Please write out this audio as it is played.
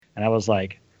And I was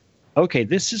like, okay,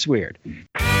 this is weird.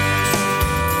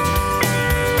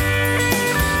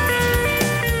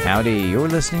 Howdy, you're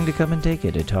listening to Come and Take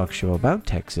It, a talk show about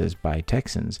Texas by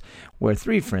Texans, where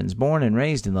three friends born and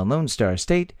raised in the Lone Star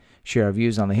State share our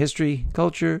views on the history,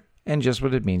 culture, and just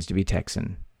what it means to be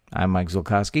Texan. I'm Mike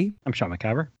Zulkowski. I'm Sean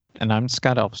McIver. And I'm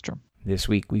Scott Elfstrom. This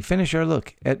week, we finish our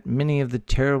look at many of the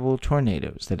terrible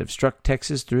tornadoes that have struck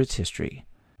Texas through its history.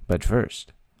 But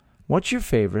first, what's your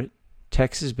favorite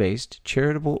Texas-based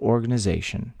charitable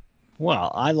organization?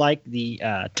 Well, I like the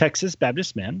Texas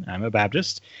Baptist Men. I'm a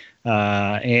Baptist.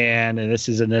 And this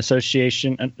is an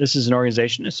association. This is an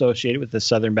organization associated with the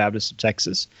Southern Baptists of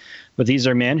Texas. But these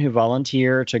are men who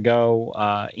volunteer to go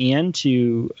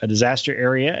into a disaster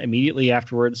area immediately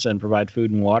afterwards and provide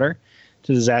food and water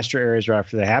to disaster areas right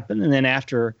after they happen. And then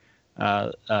after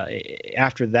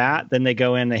that, then they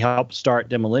go in. They help start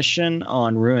demolition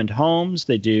on ruined homes.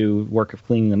 They do work of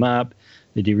cleaning them up.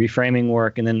 They do reframing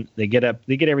work, and then they get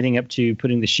everything up to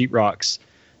putting the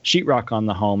sheetrock on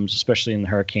the homes, especially in the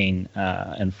hurricane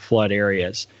and flood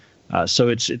areas. So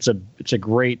it's a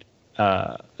great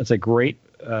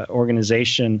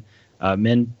organization.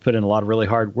 Men put in a lot of really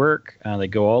hard work. They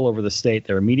go all over the state.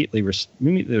 They immediately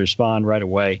respond right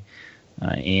away.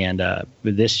 And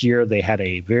this year they had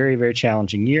a very, very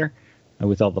challenging year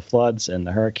with all the floods and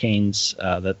the hurricanes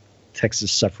that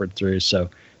Texas suffered through. So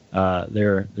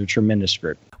they're a tremendous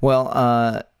group.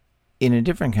 Well, in a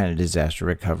different kind of disaster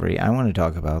recovery, I want to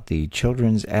talk about the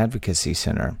Children's Advocacy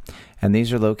Center. And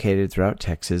these are located throughout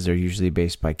Texas. They're usually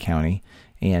based by county.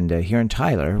 And here in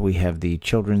Tyler, we have the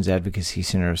Children's Advocacy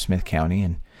Center of Smith County,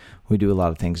 and we do a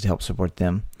lot of things to help support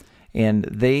them. And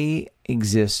they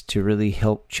exist to really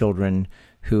help children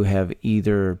who have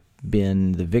either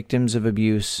been the victims of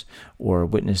abuse or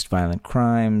witnessed violent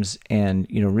crimes, and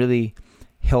really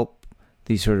help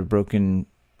these sort of broken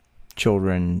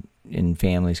children and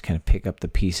families kind of pick up the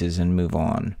pieces and move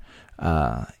on.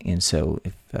 And so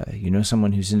if you know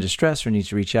someone who's in distress or needs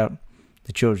to reach out,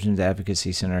 the Children's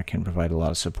Advocacy Center can provide a lot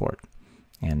of support.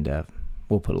 And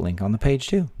we'll put a link on the page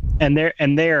too. And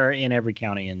they're in every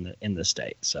county in the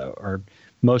state, or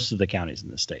most of the counties in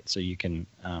the state. So you can.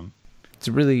 It's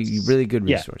a really, really good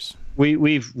resource.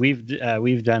 Yeah.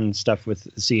 We've done stuff with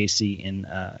CAC in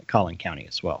Collin County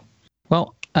as well.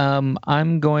 Well,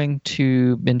 I'm going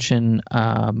to mention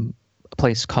a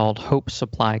place called Hope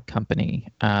Supply Company.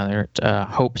 They're at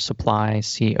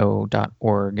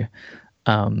hopesupplyco.org.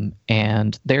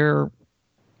 And their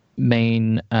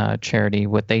main charity,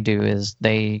 what they do is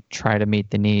they try to meet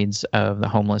the needs of the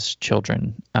homeless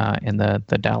children in the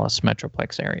Dallas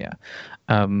Metroplex area.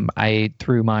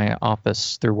 Through my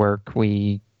office, through work,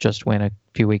 we just went a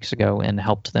few weeks ago and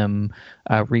helped them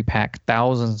repack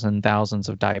thousands and thousands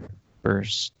of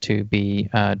diapers to be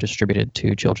distributed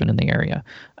to children in the area.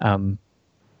 So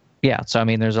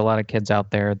there's a lot of kids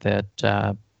out there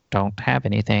that don't have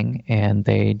anything, and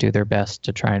they do their best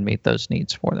to try and meet those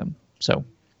needs for them. So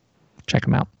check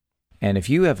them out. And if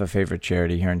you have a favorite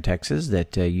charity here in Texas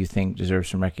that you think deserves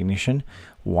some recognition,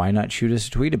 why not shoot us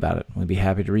a tweet about it? We'd be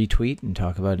happy to retweet and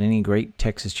talk about any great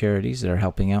Texas charities that are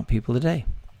helping out people today.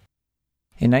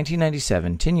 In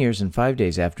 1997, 10 years and 5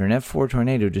 days after an F4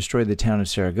 tornado destroyed the town of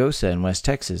Saragosa in West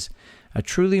Texas, a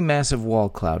truly massive wall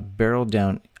cloud barreled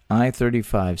down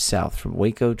I-35 south from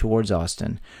Waco towards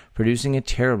Austin, producing a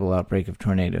terrible outbreak of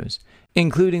tornadoes,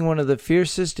 including one of the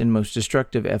fiercest and most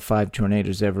destructive F5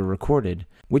 tornadoes ever recorded,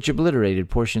 which obliterated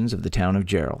portions of the town of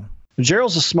Jarrell.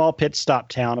 Jarrell's a small pit-stop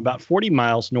town about 40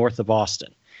 miles north of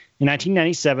Austin. In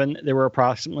 1997, there were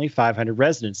approximately 500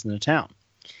 residents in the town.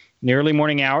 In the early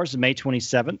morning hours of May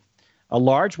 27th, a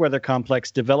large weather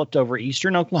complex developed over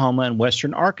eastern Oklahoma and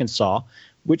western Arkansas,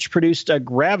 which produced a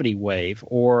gravity wave,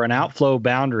 or an outflow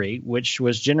boundary, which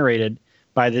was generated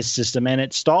by this system, and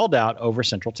it stalled out over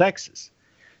central Texas.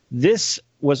 This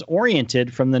was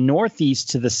oriented from the northeast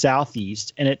to the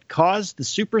southeast, and it caused the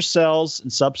supercells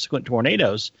and subsequent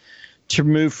tornadoes to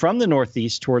move from the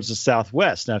northeast towards the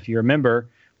southwest. Now, if you remember,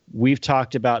 we've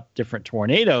talked about different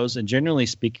tornadoes, and generally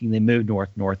speaking, they move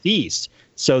north-northeast.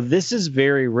 So this is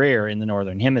very rare in the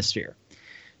northern hemisphere.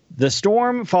 The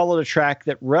storm followed a track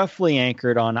that roughly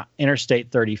anchored on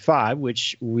Interstate 35,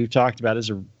 which we've talked about as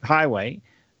a highway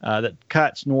that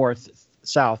cuts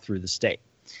north-south through the state.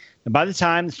 And by the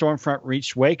time the storm front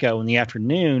reached Waco in the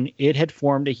afternoon, it had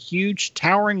formed a huge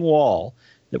towering wall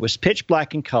that was pitch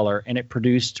black in color, and it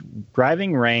produced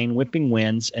driving rain, whipping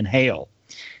winds, and hail.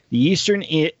 The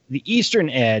eastern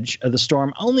edge of the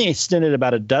storm only extended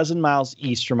about a dozen miles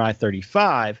east from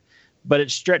I-35, but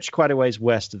it stretched quite a ways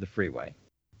west of the freeway.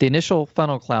 The initial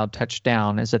funnel cloud touched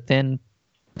down as it then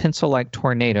pencil-like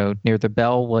tornado near the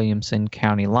Bell-Williamson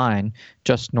County line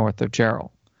just north of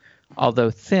Jarrell.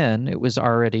 Although thin, it was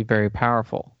already very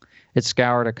powerful. It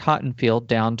scoured a cotton field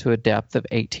down to a depth of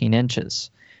 18 inches.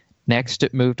 Next,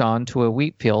 it moved on to a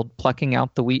wheat field, plucking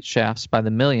out the wheat shafts by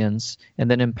the millions, and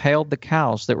then impaled the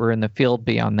cows that were in the field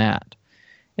beyond that.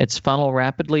 Its funnel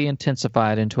rapidly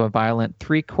intensified into a violent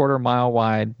 3/4-mile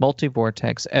wide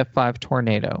multi-vortex F5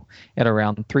 tornado at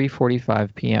around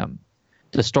 3:45 p.m.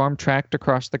 The storm tracked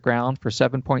across the ground for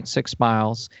 7.6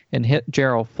 miles and hit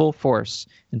Jarrell full force,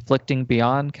 inflicting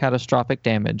beyond catastrophic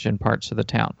damage in parts of the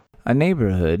town. A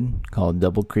neighborhood, called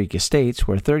Double Creek Estates,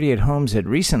 where 38 homes had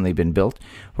recently been built,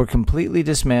 were completely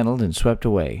dismantled and swept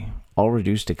away, all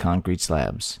reduced to concrete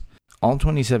slabs. All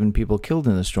 27 people killed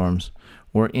in the storms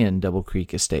were in Double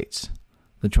Creek Estates.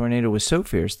 The tornado was so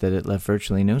fierce that it left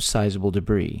virtually no sizable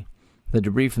debris. The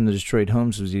debris from the destroyed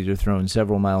homes was either thrown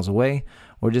several miles away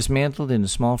or dismantled into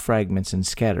small fragments and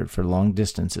scattered for long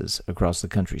distances across the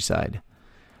countryside.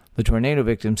 The tornado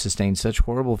victims sustained such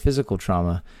horrible physical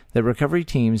trauma that recovery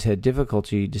teams had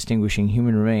difficulty distinguishing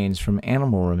human remains from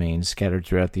animal remains scattered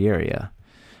throughout the area.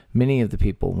 Many of the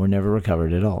people were never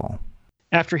recovered at all.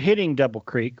 After hitting Double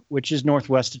Creek, which is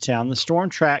northwest of town, the storm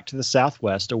tracked to the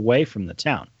southwest away from the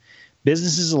town.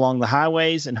 Businesses along the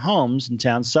highways and homes in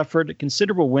town suffered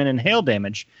considerable wind and hail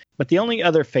damage, but the only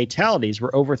other fatalities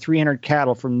were over 300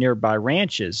 cattle from nearby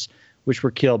ranches, which were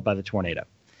killed by the tornado.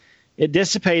 It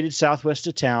dissipated southwest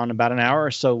of town about an hour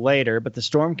or so later, but the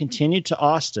storm continued to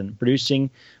Austin, producing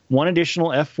one additional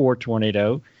F4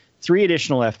 tornado, 3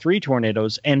 additional F3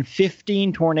 tornadoes, and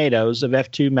 15 tornadoes of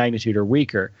F2 magnitude or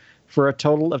weaker, for a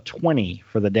total of 20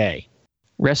 for the day.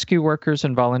 Rescue workers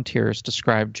and volunteers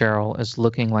described Jarrell as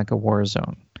looking like a war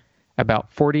zone.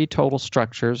 About 40 total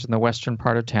structures in the western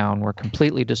part of town were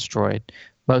completely destroyed,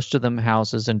 most of them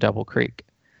houses in Double Creek.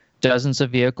 Dozens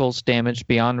of vehicles damaged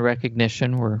beyond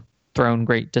recognition were thrown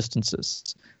great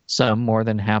distances, some more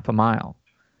than half a mile.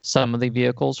 Some of the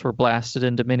vehicles were blasted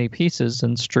into many pieces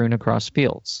and strewn across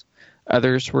fields.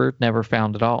 Others were never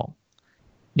found at all.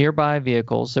 Nearby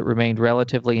vehicles that remained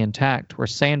relatively intact were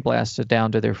sandblasted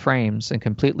down to their frames and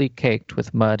completely caked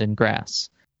with mud and grass.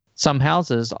 Some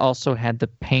houses also had the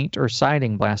paint or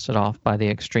siding blasted off by the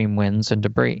extreme winds and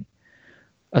debris.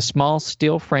 A small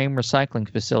steel frame recycling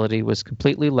facility was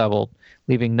completely leveled,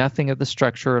 leaving nothing of the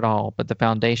structure at all but the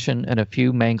foundation and a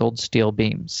few mangled steel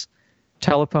beams.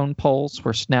 Telephone poles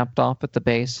were snapped off at the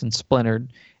base and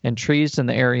splintered, and trees in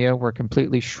the area were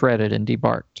completely shredded and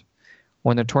debarked.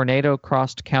 When the tornado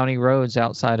crossed county roads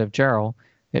outside of Jarrell,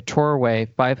 it tore away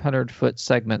 500-foot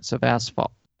segments of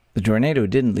asphalt. The tornado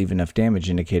didn't leave enough damage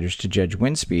indicators to judge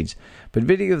wind speeds, but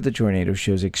video of the tornado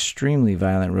shows extremely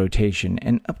violent rotation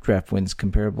and updraft winds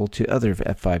comparable to other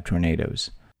F5 tornadoes.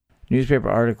 Newspaper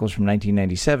articles from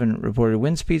 1997 reported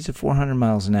wind speeds of 400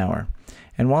 miles an hour,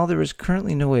 and while there is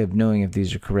currently no way of knowing if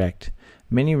these are correct,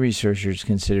 many researchers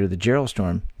consider the Jarrell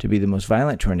storm to be the most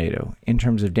violent tornado in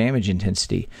terms of damage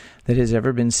intensity that has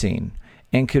ever been seen,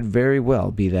 and could very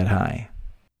well be that high.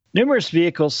 Numerous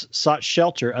vehicles sought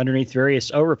shelter underneath various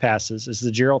overpasses as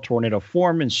the Jarrell tornado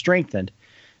formed and strengthened,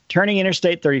 turning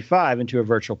Interstate 35 into a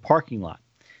virtual parking lot.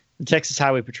 The Texas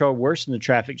Highway Patrol worsened the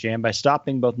traffic jam by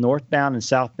stopping both northbound and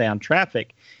southbound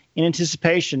traffic in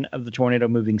anticipation of the tornado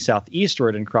moving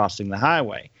southeastward and crossing the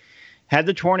highway. Had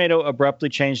the tornado abruptly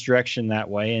changed direction that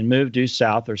way and moved due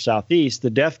south or southeast, the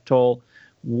death toll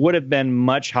would have been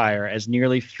much higher, as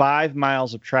nearly 5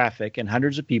 miles of traffic and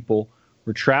hundreds of people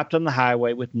were trapped on the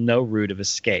highway with no route of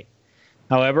escape.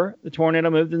 However, the tornado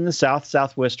moved in the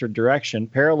south-southwestern direction,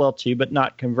 parallel to but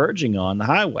not converging on the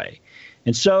highway.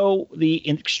 And so the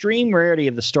extreme rarity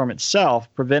of the storm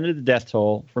itself prevented the death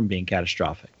toll from being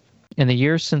catastrophic. In the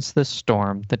years since this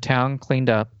storm, the town cleaned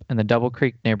up and the Double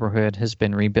Creek neighborhood has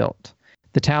been rebuilt.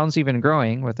 The town's even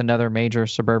growing, with another major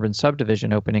suburban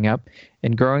subdivision opening up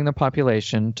and growing the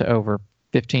population to over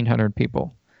 1,500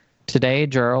 people. Today,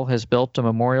 Jarrell has built a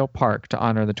memorial park to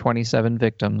honor the 27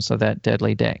 victims of that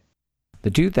deadly day.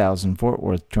 The 2000 Fort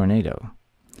Worth tornado.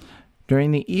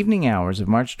 During the evening hours of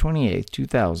March 28,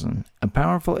 2000, a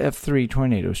powerful F3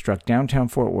 tornado struck downtown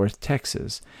Fort Worth,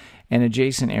 Texas, and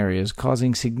adjacent areas,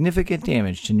 causing significant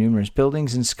damage to numerous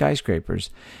buildings and skyscrapers,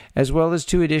 as well as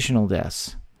 2 additional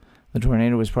deaths. The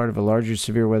tornado was part of a larger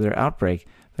severe weather outbreak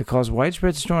that caused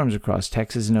widespread storms across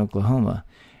Texas and Oklahoma,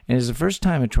 and is the first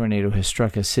time a tornado has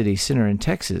struck a city center in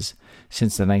Texas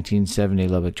since the 1970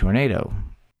 Lubbock tornado.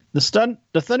 The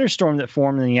thunderstorm that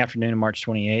formed in the afternoon of March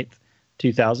 28,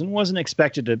 2000, wasn't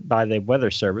expected by the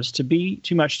Weather Service to be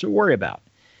too much to worry about.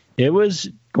 It was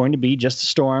going to be just a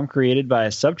storm created by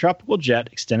a subtropical jet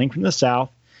extending from the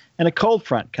south and a cold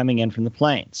front coming in from the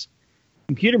plains.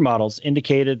 Computer models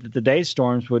indicated that the day's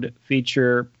storms would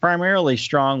feature primarily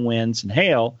strong winds and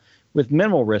hail with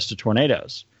minimal risk to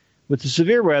tornadoes, with the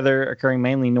severe weather occurring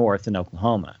mainly north in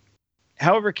Oklahoma.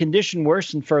 However, conditions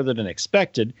worsened further than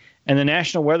expected, and the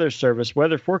National Weather Service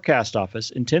Weather Forecast Office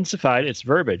intensified its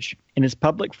verbiage in its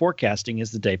public forecasting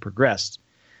as the day progressed,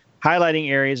 highlighting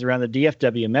areas around the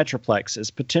DFW Metroplex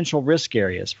as potential risk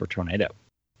areas for tornado.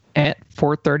 At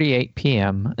 4:38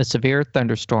 p.m., a severe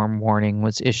thunderstorm warning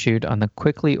was issued on the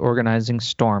quickly organizing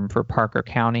storm for Parker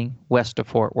County, west of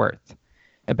Fort Worth.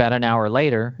 About an hour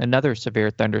later, another severe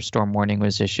thunderstorm warning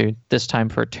was issued, this time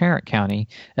for Tarrant County,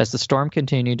 as the storm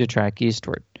continued to track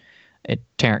eastward.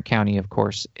 Tarrant County, of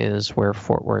course, is where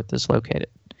Fort Worth is located.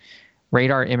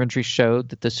 Radar imagery showed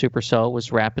that the supercell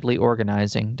was rapidly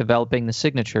organizing, developing the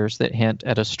signatures that hint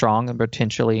at a strong and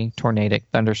potentially tornadic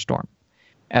thunderstorm.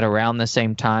 At around the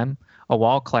same time, a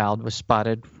wall cloud was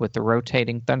spotted with the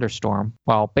rotating thunderstorm,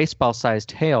 while baseball-sized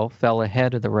hail fell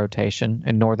ahead of the rotation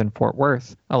in northern Fort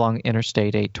Worth along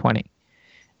Interstate 820.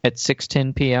 At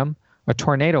 6:10 p.m., a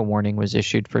tornado warning was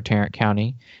issued for Tarrant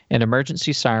County, and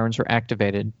emergency sirens were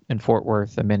activated in Fort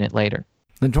Worth a minute later.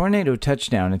 The tornado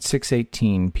touched down at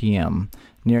 6:18 p.m.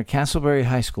 near Castleberry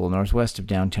High School northwest of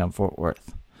downtown Fort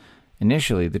Worth.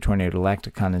 Initially, the tornado lacked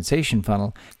a condensation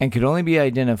funnel and could only be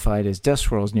identified as dust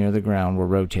swirls near the ground were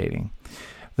rotating.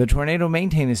 The tornado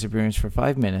maintained this appearance for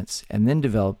 5 minutes and then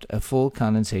developed a full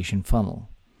condensation funnel.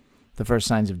 The first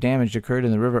signs of damage occurred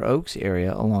in the River Oaks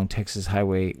area along Texas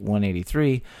Highway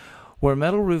 183, where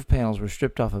metal roof panels were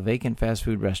stripped off a vacant fast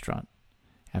food restaurant.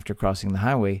 After crossing the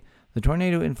highway, the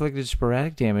tornado inflicted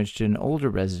sporadic damage to an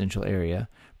older residential area,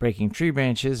 breaking tree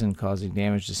branches and causing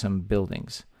damage to some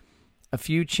buildings. A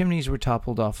few chimneys were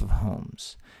toppled off of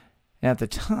homes. At the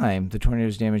time, the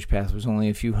tornado's damage path was only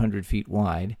a few hundred feet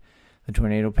wide. The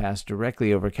tornado passed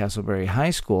directly over Castleberry High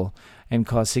School and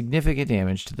caused significant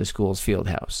damage to the school's field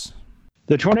house.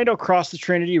 The tornado crossed the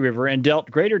Trinity River and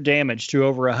dealt greater damage to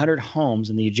over 100 homes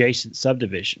in the adjacent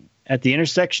subdivision. At the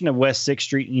intersection of West 6th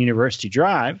Street and University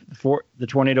Drive, the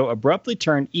tornado abruptly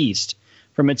turned east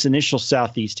from its initial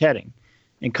southeast heading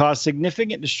and caused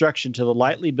significant destruction to the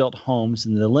lightly built homes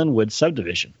in the Linwood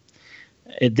subdivision.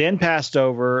 It then passed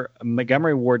over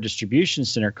Montgomery Ward Distribution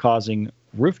Center, causing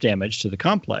roof damage to the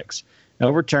complex, and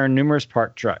overturned numerous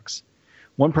parked trucks.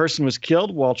 One person was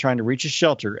killed while trying to reach a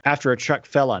shelter after a truck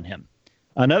fell on him.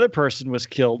 Another person was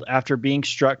killed after being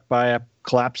struck by a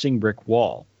collapsing brick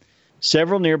wall.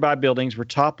 Several nearby buildings were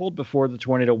toppled before the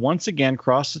tornado once again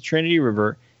crossed the Trinity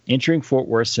River, entering Fort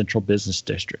Worth Central Business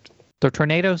District. The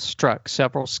tornado struck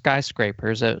several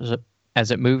skyscrapers as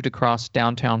it moved across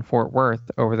downtown Fort Worth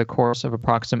over the course of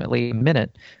approximately a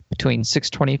minute between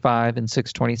 6:25 and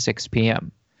 6:26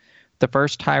 p.m. The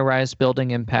first high-rise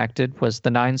building impacted was the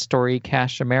 9-story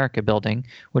Cash America building,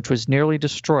 which was nearly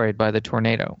destroyed by the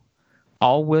tornado.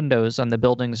 All windows on the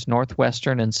building's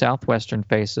northwestern and southwestern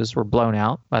faces were blown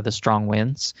out by the strong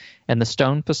winds, and the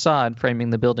stone facade framing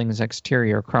the building's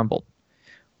exterior crumbled.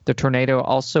 The tornado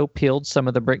also peeled some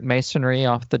of the brick masonry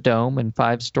off the dome and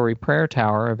 5-story prayer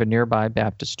tower of a nearby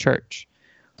Baptist church.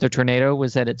 The tornado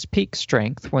was at its peak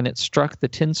strength when it struck the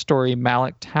 10-story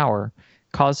Malek Tower,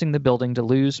 causing the building to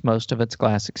lose most of its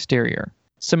glass exterior.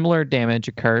 Similar damage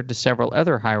occurred to several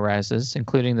other high-rises,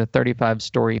 including the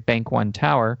 35-story Bank One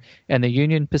Tower and the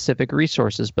Union Pacific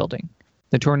Resources building.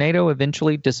 The tornado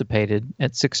eventually dissipated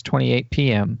at 6:28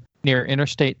 p.m. near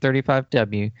Interstate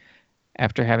 35W,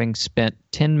 after having spent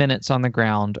 10 minutes on the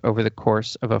ground over the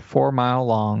course of a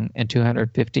 4-mile-long and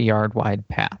 250-yard-wide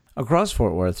path. Across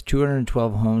Fort Worth,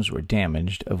 212 homes were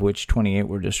damaged, of which 28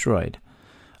 were destroyed.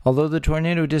 Although the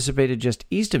tornado dissipated just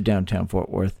east of downtown Fort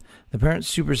Worth, the parent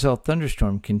supercell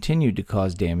thunderstorm continued to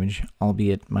cause damage,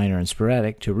 albeit minor and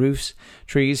sporadic, to roofs,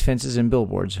 trees, fences, and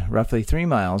billboards, roughly 3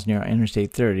 miles near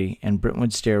Interstate 30 and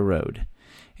Brentwood Stair Road.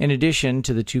 In addition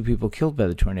to the 2 people killed by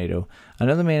the tornado,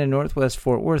 another man in northwest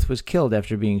Fort Worth was killed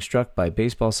after being struck by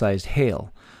baseball-sized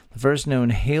hail, the first known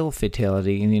hail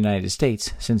fatality in the United States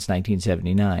since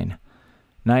 1979.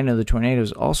 9 of the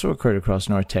tornadoes also occurred across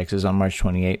North Texas on March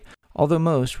 28, although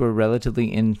most were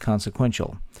relatively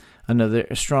inconsequential. Another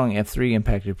strong F3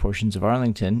 impacted portions of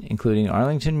Arlington, including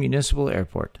Arlington Municipal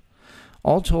Airport.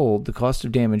 All told, the cost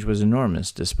of damage was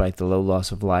enormous despite the low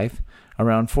loss of life,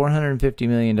 around $450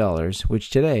 million, which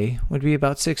today would be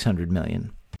about $600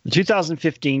 million. The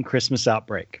 2015 Christmas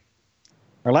outbreak.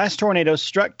 Our last tornado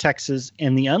struck Texas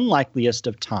in the unlikeliest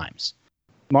of times.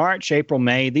 March, April,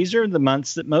 May, these are the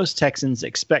months that most Texans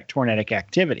expect tornadic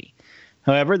activity.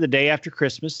 However, the day after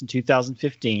Christmas in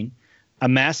 2015, a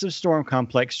massive storm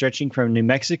complex stretching from New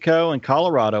Mexico and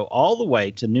Colorado all the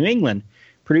way to New England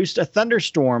produced a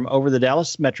thunderstorm over the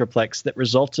Dallas Metroplex that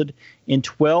resulted in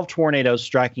 12 tornadoes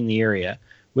striking the area,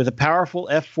 with a powerful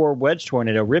F4 wedge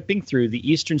tornado ripping through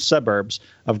the eastern suburbs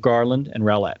of Garland and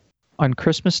Rowlett. On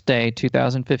Christmas Day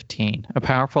 2015, a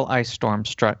powerful ice storm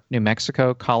struck New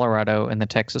Mexico, Colorado, and the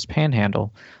Texas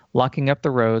Panhandle, locking up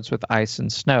the roads with ice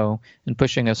and snow and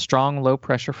pushing a strong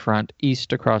low-pressure front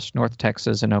east across North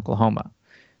Texas and Oklahoma.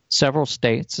 Several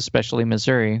states, especially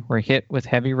Missouri, were hit with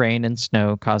heavy rain and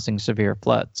snow causing severe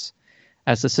floods.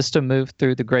 As the system moved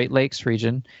through the Great Lakes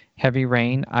region, heavy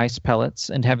rain, ice pellets,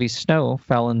 and heavy snow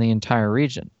fell in the entire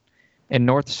region. In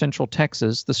north-central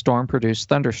Texas, the storm produced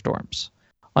thunderstorms.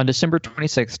 On December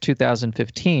 26,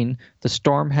 2015, the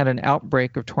storm had an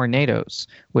outbreak of tornadoes,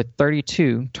 with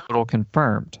 32 total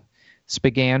confirmed. This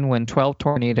began when 12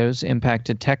 tornadoes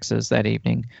impacted Texas that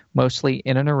evening, mostly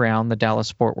in and around the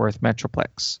Dallas-Fort Worth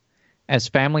Metroplex. As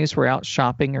families were out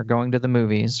shopping or going to the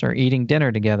movies or eating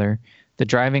dinner together, the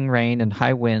driving rain and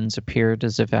high winds appeared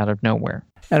as if out of nowhere.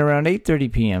 At around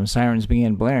 8:30 p.m., sirens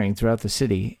began blaring throughout the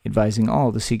city, advising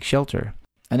all to seek shelter.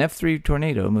 An F3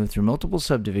 tornado moved through multiple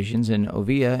subdivisions in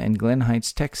Ovilla and Glen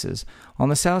Heights, Texas, on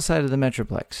the south side of the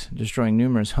Metroplex, destroying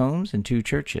numerous homes and 2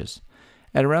 churches.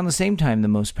 At around the same time, the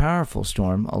most powerful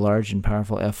storm, a large and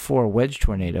powerful F4 wedge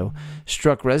tornado,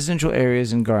 struck residential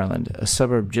areas in Garland, a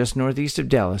suburb just northeast of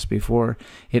Dallas, before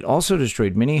it also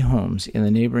destroyed many homes in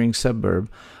the neighboring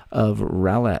suburb of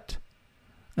Rowlett.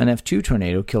 An F2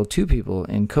 tornado killed 2 people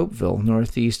in Copeville,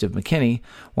 northeast of McKinney,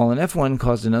 while an F1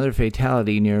 caused another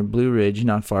fatality near Blue Ridge,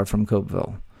 not far from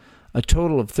Copeville. A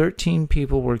total of 13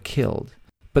 people were killed,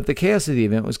 but the chaos of the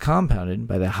event was compounded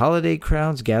by the holiday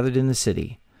crowds gathered in the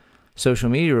city. Social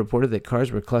media reported that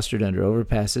cars were clustered under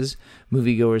overpasses,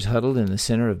 moviegoers huddled in the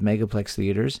center of megaplex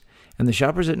theaters, and the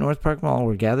shoppers at North Park Mall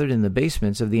were gathered in the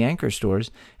basements of the anchor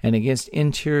stores and against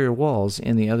interior walls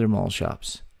in the other mall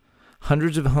shops.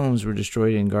 Hundreds of homes were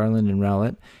destroyed in Garland and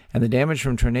Rowlett, and the damage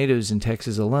from tornadoes in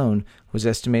Texas alone was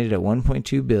estimated at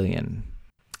 $1.2 billion.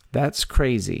 That's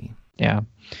crazy. Yeah.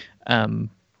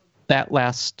 That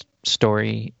last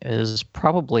story is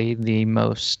probably the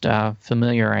most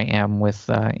familiar I am with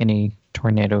any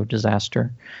tornado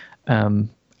disaster.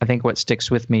 I think what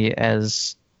sticks with me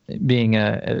as being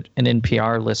an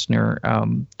NPR listener,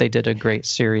 they did a great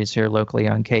series here locally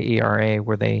on KERA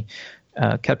where they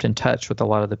kept in touch with a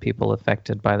lot of the people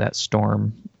affected by that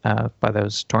storm, by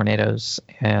those tornadoes,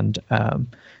 and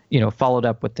followed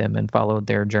up with them and followed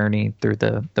their journey through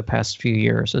the past few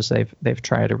years as they've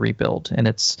tried to rebuild. And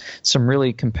it's some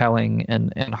really compelling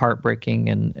and heartbreaking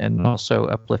and also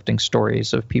uplifting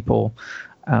stories of people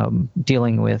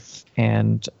dealing with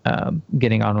and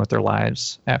getting on with their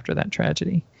lives after that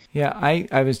tragedy. Yeah,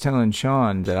 I was telling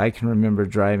Sean that I can remember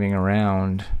driving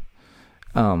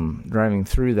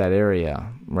through that area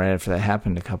right after that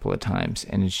happened a couple of times,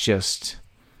 and it's just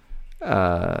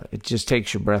it just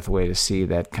takes your breath away to see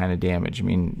that kind of damage. I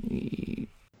mean,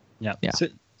 yeah.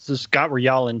 So Scott, were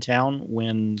y'all in town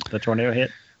when the tornado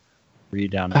hit? Were you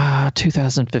down?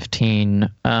 2015.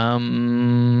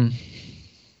 I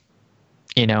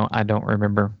don't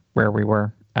remember where we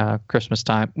were. Christmas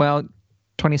time. Well,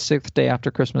 26th day after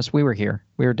Christmas, we were here.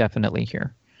 We were definitely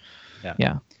here.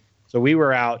 Yeah. So we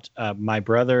were out, my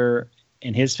brother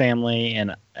and his family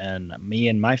and me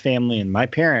and my family and my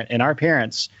parent and our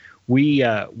parents, we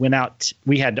went out.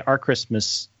 We had our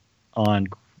Christmas on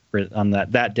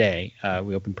that day.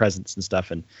 We opened presents and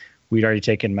stuff, and we'd already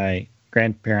taken my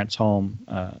grandparents home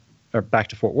or back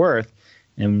to Fort Worth.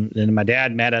 And then my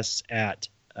dad met us at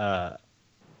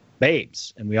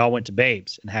Babe's, and we all went to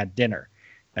Babe's and had dinner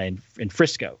in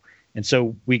Frisco. And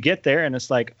so we get there, and it's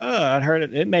like, oh, I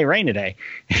heard it may rain today.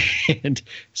 And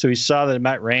so we saw that it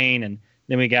might rain, and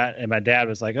then and my dad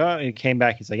was like, oh, he came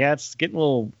back. He's like, yeah, it's getting a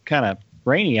little kind of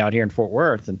rainy out here in Fort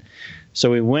Worth. And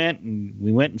so we went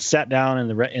and sat down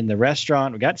in the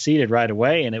restaurant. We got seated right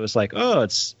away, and it was like, oh,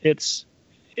 it's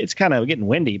kind of getting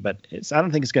windy, but I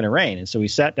don't think it's going to rain. And so we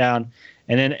sat down,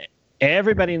 and then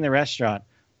everybody in the restaurant,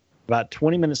 about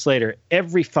 20 minutes later,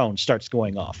 every phone starts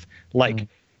going off. Like,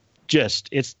 just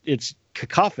it's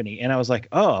cacophony. And I was like,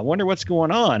 oh, I wonder what's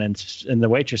going on. And the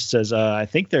waitress says, I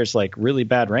think there's like really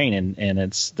bad rain and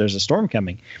there's a storm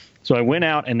coming. So I went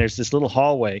out, and there's this little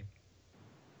hallway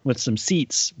with some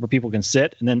seats where people can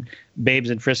sit. And then Babes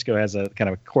in Frisco has a kind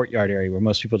of a courtyard area where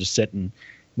most people just sit and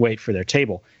wait for their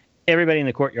table. Everybody in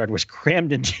the courtyard was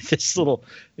crammed into this little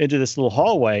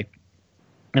hallway.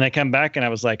 And I come back, and I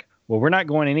was like, well, we're not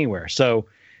going anywhere. So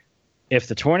if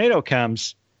the tornado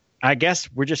comes, I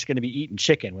guess we're just going to be eating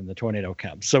chicken when the tornado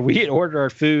comes. So we had ordered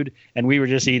our food, and we were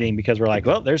just eating because we're like,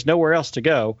 well, there's nowhere else to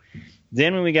go.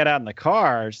 Then when we got out in the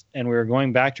cars and we were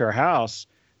going back to our house,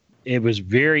 it was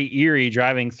very eerie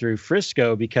driving through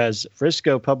Frisco because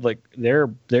Frisco Public, their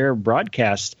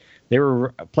broadcast, they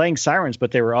were playing sirens,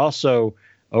 but they were also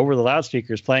over the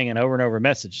loudspeakers playing an over and over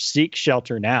message: "Seek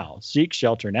shelter now, seek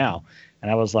shelter now."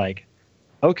 And I was like,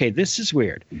 okay, this is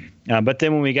weird. But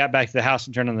then when we got back to the house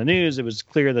and turned on the news, it was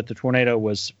clear that the tornado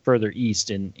was further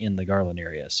east in the Garland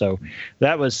area. So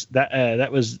that was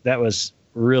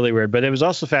really weird. But it was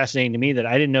also fascinating to me that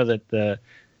I didn't know that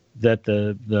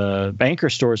the Banker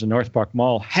stores in North Park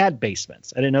Mall had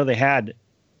basements. I didn't know they had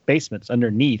basements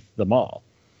underneath the mall.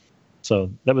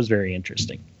 So that was very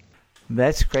interesting.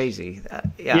 That's crazy.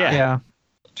 Yeah.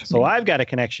 So I've got a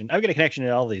connection. To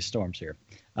all these storms here.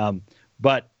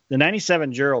 But the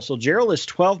 97 Jarrell. So Jarrell is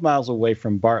 12 miles away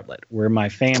from Bartlett, where my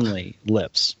family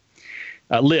lived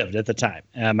at the time.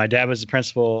 My dad was the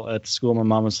principal at the school. My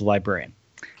mom was the librarian.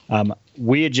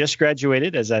 We had just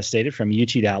graduated, as I stated, from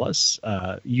UT Dallas.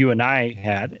 You and I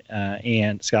had,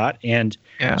 and Scott. And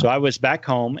so I was back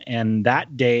home, and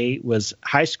that day was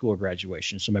high school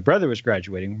graduation. So my brother was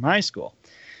graduating from high school.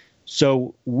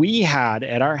 So we had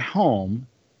at our home,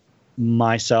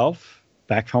 myself,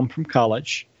 back home from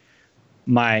college,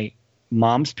 my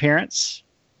mom's parents,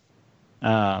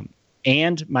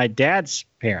 and my dad's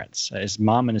parents, his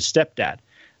mom and his stepdad.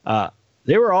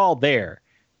 They were all there.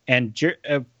 And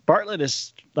Bartlett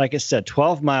is, like I said,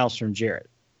 12 miles from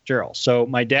Jarrell. So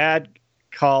my dad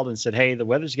called and said, "Hey, the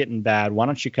weather's getting bad. Why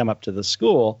don't you come up to the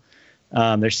school?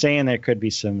 They're saying there could be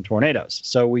some tornadoes."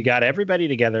 So we got everybody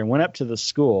together and went up to the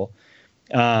school.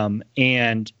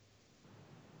 And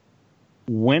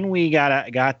when we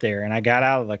got there, and I got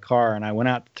out of the car and I went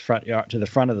out to the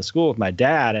front of the school with my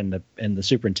dad and the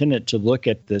superintendent to look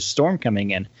at this storm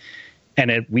coming in,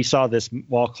 and we saw this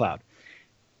wall cloud.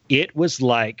 It was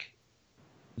like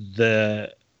a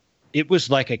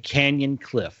canyon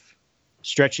cliff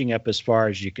stretching up as far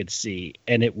as you could see,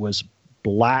 and it was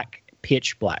black,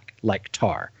 pitch black, like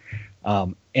tar,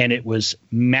 and it was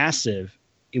massive.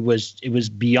 It was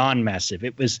beyond massive.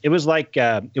 It was like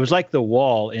the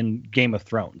wall in Game of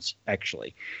Thrones.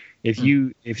 Actually, if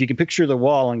you can picture the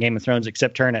wall in Game of Thrones,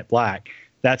 except turn it black,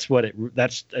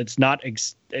 it's not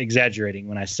exaggerating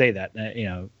when I say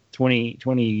that.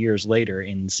 20 years later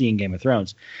in seeing Game of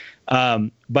Thrones.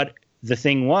 But the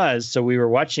thing was, so we were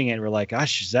watching it. We're like,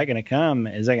 gosh, is that going to come?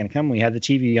 Is that going to come? We had the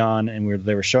TV on and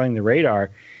they were showing the radar,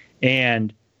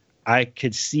 and I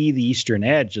could see the eastern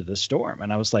edge of the storm.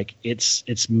 And I was like,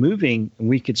 it's moving.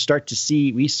 We could start to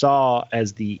see, we saw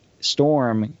as the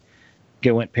storm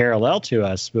went parallel to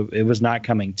us, but it was not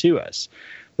coming to us.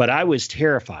 But I was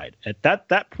terrified. At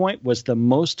that point was the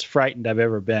most frightened I've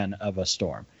ever been of a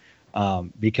storm.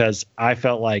 Because I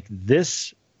felt like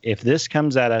if this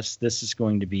comes at us, this is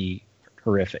going to be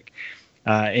horrific.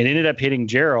 It ended up hitting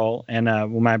Jarrell, and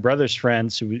my brother's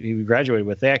friends who we graduated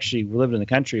with, they actually lived in the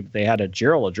country, but they had a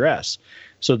Jarrell address.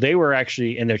 So they were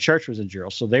actually, and their church was in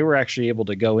Jarrell, so they were actually able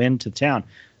to go into town.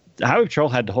 The highway patrol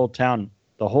had the whole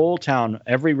town,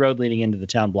 every road leading into the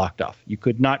town blocked off. You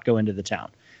could not go into the town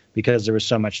because there was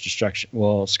so much destruction.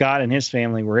 Well, Scott and his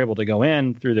family were able to go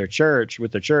in through their church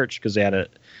because they had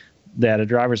a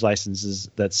driver's licenses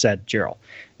that said Jarrell.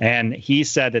 And he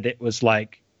said that it was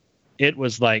like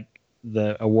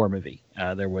a war movie.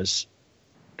 There was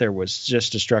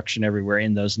just destruction everywhere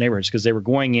in those neighborhoods because they were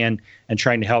going in and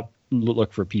trying to help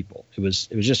look for people. It was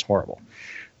just horrible.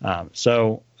 But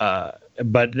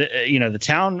the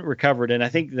town recovered. And I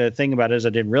think the thing about it is I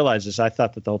didn't realize this. I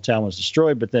thought that the whole town was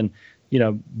destroyed, but then,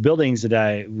 buildings that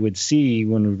I would see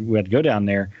when we had to go down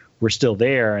there were still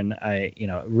there. And I,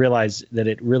 realized that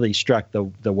it really struck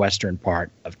the western part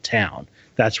of town.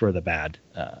 That's where the bad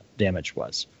damage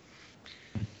was.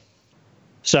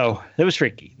 So it was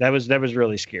freaky. That was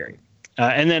really scary.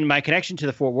 And then my connection to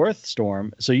the Fort Worth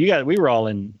storm. So we were all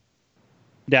in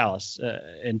Dallas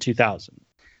in 2000.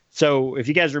 So if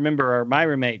you guys remember, my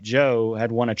roommate Joe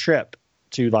had won a trip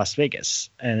to Las Vegas,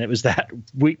 and it was that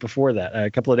week before that, a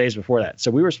couple of days before that.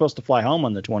 So we were supposed to fly home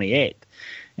on the 28th,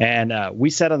 and we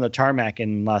sat on the tarmac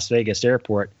in Las Vegas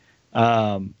airport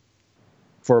for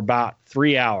about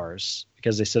 3 hours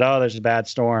because they said, "Oh, there's a bad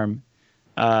storm,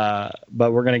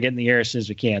 but we're going to get in the air as soon as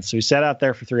we can." So we sat out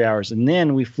there for 3 hours, and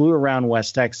then we flew around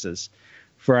West Texas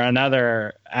for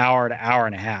another hour to hour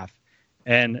and a half.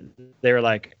 And they were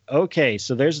like, "Okay,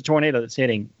 so there's a tornado that's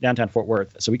hitting downtown Fort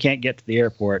Worth, so we can't get to the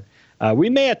airport. We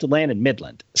may have to land in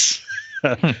Midland."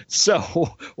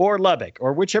 So, or Lubbock,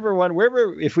 or whichever one,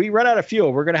 wherever, if we run out of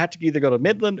fuel, we're going to have to either go to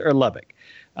Midland or Lubbock.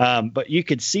 But you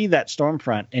could see that storm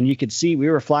front, and you could see, we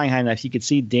were flying high enough, you could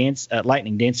see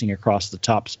lightning dancing across the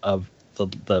tops of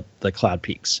the cloud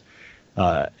peaks.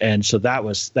 And so that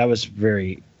was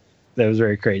very,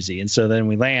 very crazy. And so then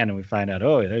we land and we find out,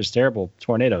 oh, there's terrible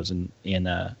tornadoes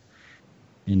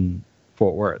in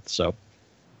Fort Worth. So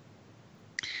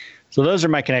those are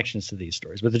my connections to these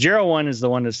stories. But the Gerald one is the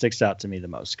one that sticks out to me the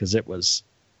most because that was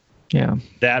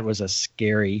a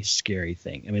scary, scary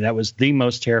thing. I mean, that was the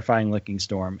most terrifying looking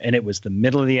storm, and it was the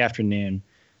middle of the afternoon.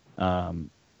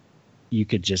 You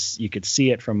could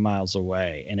see it from miles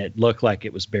away, and it looked like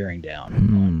it was bearing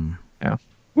down. Yeah.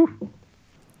 Whew.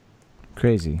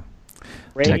 Crazy.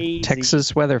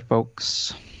 Texas weather,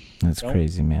 folks. That's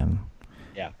crazy, man.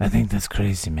 Yeah. I think that's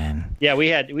crazy, man. Yeah, we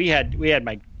had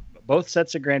both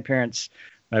sets of grandparents,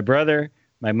 my brother,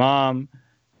 my mom,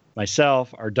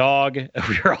 myself, our dog.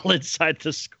 We were all inside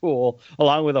the school,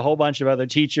 along with a whole bunch of other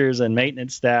teachers and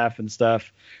maintenance staff and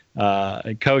stuff,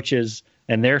 and coaches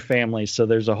and their families. So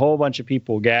there's a whole bunch of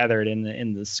people gathered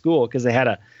in the school because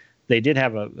they did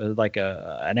have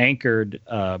an anchored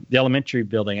the elementary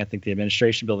building. I think the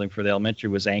administration building for the elementary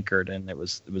was anchored, and it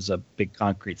was a big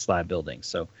concrete slab building.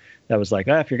 So that was like,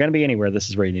 if you're going to be anywhere, this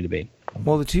is where you need to be.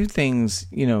 Well, the two things,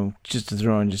 just to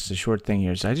throw in just a short thing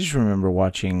here, is I just remember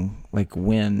watching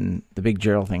when the big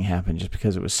Gerald thing happened, just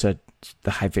because it was such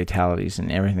the high fatalities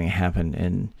and everything happened,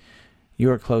 and you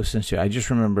were close to it. I just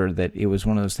remember that it was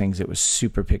one of those things that was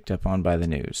super picked up on by the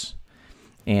news.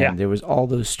 And there was all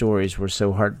those stories were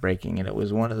so heartbreaking, and it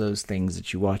was one of those things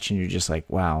that you watch and you're just like,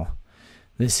 wow,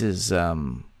 this is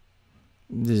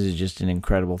just an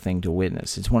incredible thing to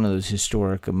witness. It's one of those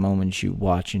historic moments you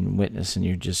watch and witness, and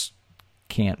you just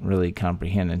can't really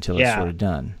comprehend until it's sort of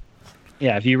done.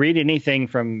 Yeah, if you read anything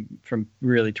from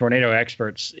really tornado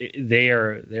experts,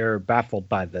 they're baffled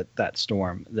by that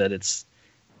storm. That it's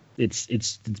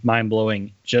mind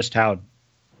blowing just how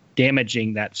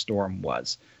damaging that storm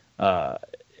was.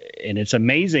 And it's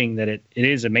amazing that it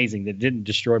is amazing that it didn't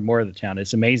destroy more of the town.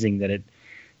 It's amazing that it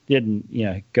didn't,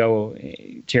 go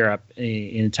tear up an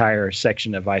entire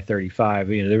section of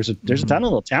I-35. There's a ton of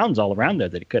little towns all around there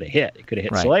that it could have hit. It could have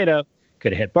hit Salado,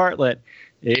 could have hit Bartlett.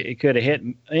 It could have hit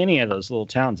any of those little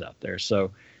towns out there. So,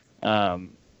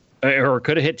 or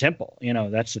could have hit Temple.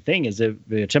 That's the thing is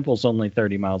that Temple's only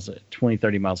 30 miles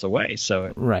away.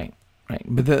 So Right.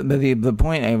 But the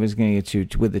point I was going to get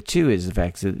to with the two is the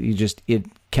fact that it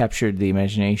captured the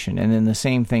imagination. And then the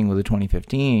same thing with the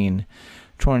 2015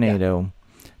 tornado. Yeah.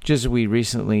 Just as we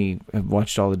recently have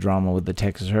watched all the drama with the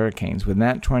Texas hurricanes. When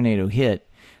that tornado hit,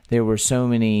 there were so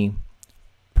many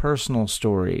personal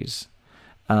stories.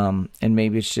 And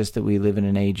maybe it's just that we live in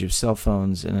an age of cell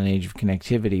phones and an age of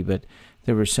connectivity, but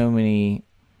there were so many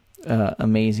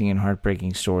amazing and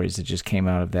heartbreaking stories that just came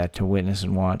out of that to witness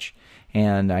and watch.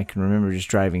 And I can remember just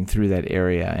driving through that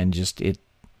area and it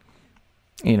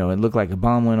looked like a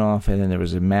bomb went off, and then there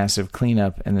was a massive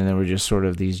cleanup, and then there were just sort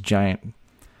of these giant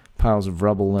piles of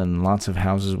rubble and lots of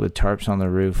houses with tarps on the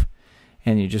roof.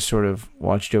 And you just sort of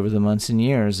watched over the months and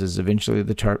years as eventually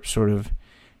the tarps sort of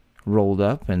rolled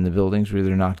up and the buildings were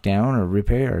either knocked down or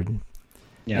repaired.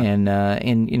 Yeah.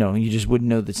 And you just wouldn't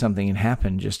know that something had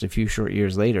happened just a few short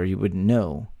years later. You wouldn't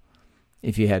know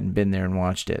if you hadn't been there and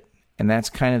watched it. And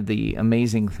that's kind of the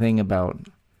amazing thing about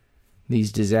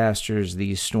these disasters,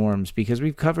 these storms, because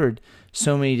we've covered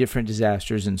so many different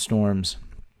disasters and storms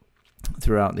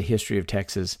throughout the history of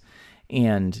Texas.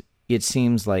 And it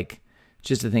seems like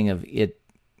just a thing of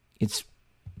it's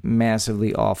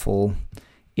massively awful.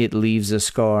 It leaves a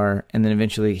scar, and then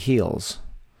eventually it heals.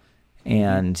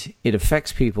 And it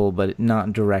affects people, but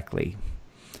not directly.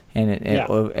 And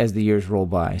as the years roll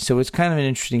by. So it's kind of an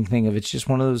interesting thing it's just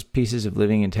one of those pieces of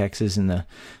living in Texas, and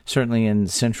certainly in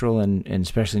central and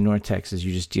especially North Texas,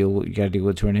 you got to deal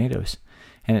with tornadoes.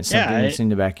 And it's something that's in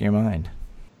the back of your mind.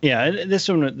 Yeah, this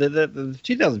one, the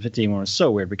 2015 one was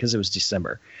so weird because it was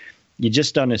December. You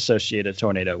just don't associate a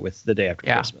tornado with the day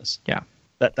after Christmas. Yeah.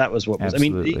 That was what was.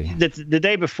 Absolutely. I mean, the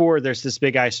day before, there's this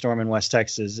big ice storm in West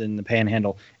Texas in the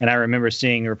Panhandle, and I remember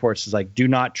seeing reports as like, do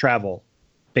not travel.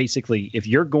 Basically, if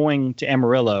you're going to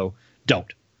Amarillo,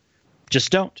 don't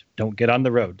get on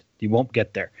the road. You won't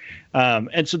get there.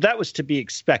 And so that was to be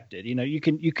expected. You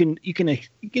can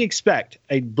expect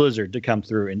a blizzard to come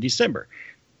through in December.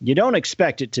 You don't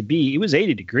expect it to be. It was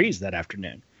 80 degrees that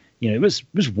afternoon. It was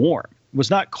warm. It was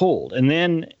not cold. And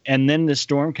then the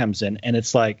storm comes in, and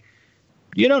it's like,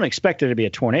 you don't expect there to be a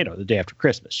tornado the day after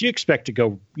Christmas. You expect to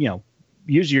go,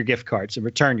 use your gift cards and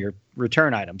return your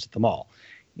return items at the mall.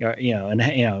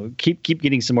 And keep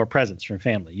getting some more presents from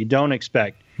family. You don't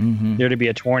expect there to be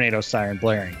a tornado siren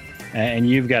blaring, and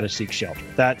you've got to seek shelter.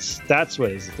 That's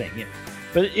what is the thing.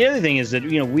 But the other thing is that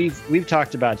we've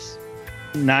talked about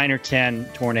 9 or 10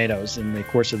 tornadoes in the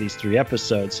course of these 3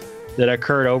 episodes that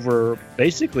occurred over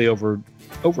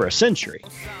a century.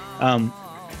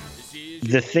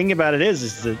 the thing about it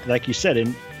is that, like you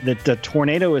said, that the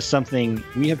tornado is something,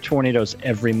 we have tornadoes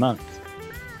every month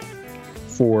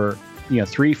for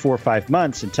 3, 4, 5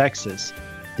 months in Texas.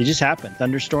 They just happen.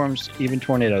 Thunderstorms, even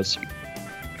tornadoes,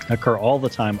 occur all the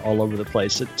time, all over the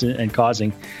place, and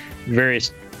causing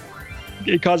various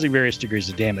degrees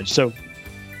of damage. So,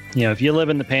 if you live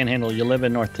in the Panhandle, you live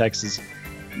in North Texas,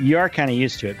 you are kind of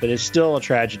used to it, but it's still a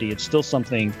tragedy. It's still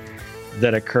something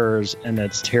that occurs, and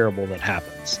that's terrible that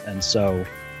happens. And so,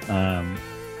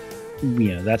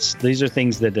 these are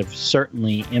things that have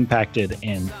certainly impacted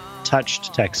and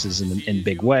touched Texas in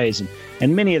big ways,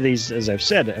 and many of these, as I've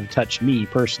said, have touched me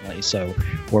personally. So,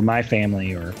 or my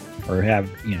family, or have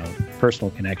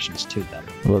personal connections to them.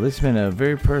 Well, this has been a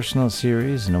very personal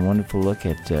series and a wonderful look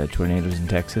at tornadoes in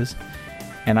Texas.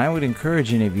 And I would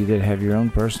encourage any of you that have your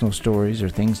own personal stories or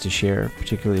things to share,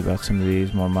 particularly about some of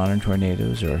these more modern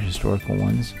tornadoes or historical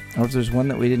ones, or if there's one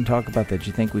that we didn't talk about that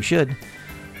you think we should,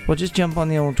 well, just jump on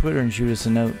the old Twitter and shoot us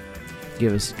a note.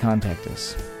 Contact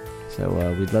us. So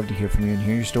we'd love to hear from you and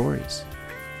hear your stories.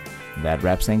 That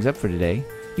wraps things up for today.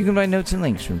 You can find notes and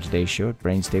links from today's show at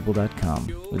brainstable.com.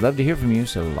 We'd love to hear from you,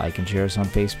 so like and share us on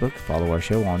Facebook, follow our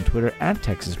show on Twitter at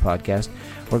Texas Podcast,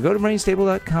 or go to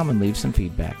brainstable.com and leave some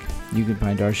feedback. You can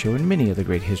find our show and many other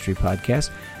great history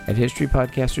podcasts at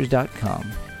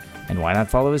historypodcasters.com. And why not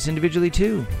follow us individually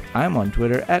too? I'm on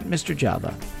Twitter at Mr.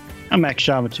 Java. I'm Max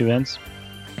Shaw with 2 N's.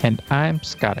 And I'm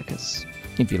Scotticus.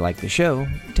 If you like the show,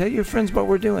 tell your friends what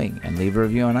we're doing and leave a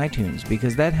review on iTunes,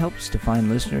 because that helps to find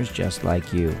listeners just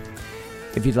like you.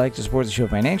 If you'd like to support the show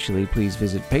financially, please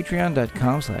visit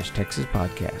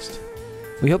patreon.com/TexasPodcast.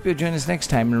 We hope you'll join us next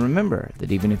time, and remember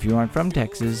that even if you aren't from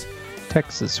Texas,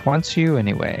 Texas wants you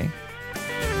anyway.